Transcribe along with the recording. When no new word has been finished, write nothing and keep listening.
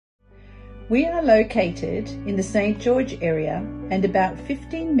We are located in the St. George area and about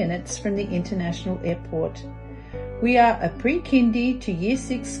 15 minutes from the International Airport. We are a pre-kindy to Year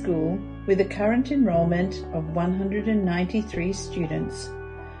 6 school with a current enrolment of 193 students.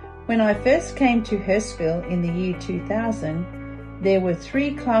 When I first came to Hurstville in the year 2000, there were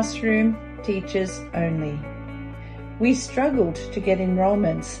 3 classroom teachers only. We struggled to get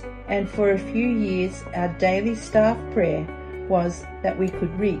enrolments, and for a few years our daily staff prayer was that we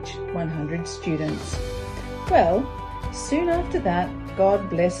could reach 100 students. Well, soon after that, God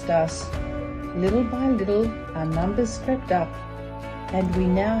blessed us. Little by little, our numbers crept up, and we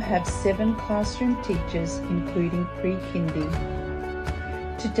now have 7 classroom teachers, including pre-kindy.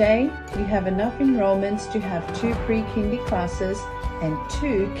 Today, we have enough enrollments to have 2 pre-kindy classes and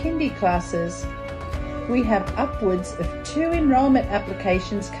 2 kindy classes. We have upwards of 2 enrollment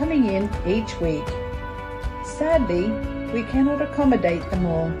applications coming in each week. Sadly, we cannot accommodate them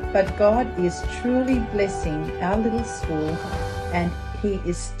all, but God is truly blessing our little school, and He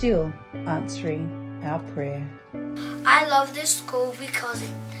is still answering our prayer. I love this school because it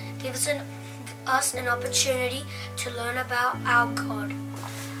gives us an opportunity to learn about our God.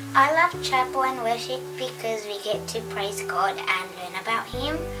 I love chapel and worship because we get to praise God and learn about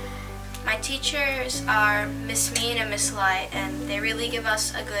Him. My teachers are Miss Mean and Miss Light, and they really give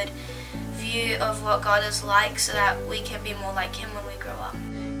us a good view of what God is like so that we can be more like Him when we grow up.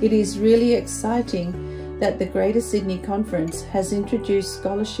 It is really exciting that the Greater Sydney Conference has introduced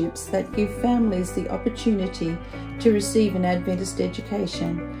scholarships that give families the opportunity to receive an Adventist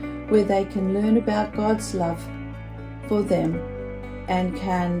education where they can learn about God's love for them and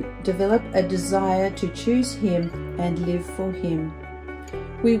can develop a desire to choose Him and live for Him.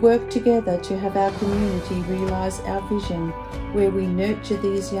 We work together to have our community realise our vision, where we nurture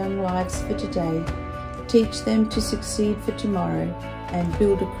these young lives for today, teach them to succeed for tomorrow, and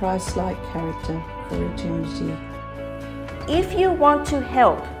build a Christ-like character for eternity. If you want to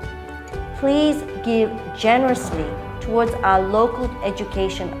help, please give generously towards our local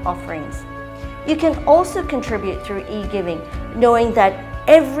education offerings. You can also contribute through e-giving, knowing that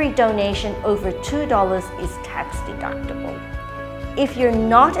every donation over $2 is tax deductible. If you're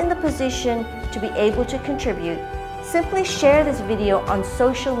not in the position to be able to contribute, simply share this video on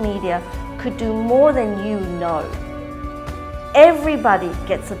social media could do more than you know. Everybody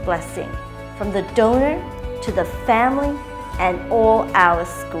gets a blessing, from the donor to the family and all our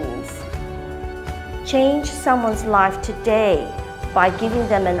schools. Change someone's life today by giving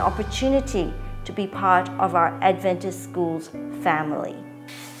them an opportunity to be part of our Adventist schools family.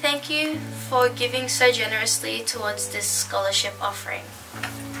 Thank you for giving so generously towards this scholarship offering.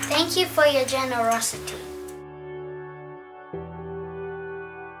 Thank you for your generosity.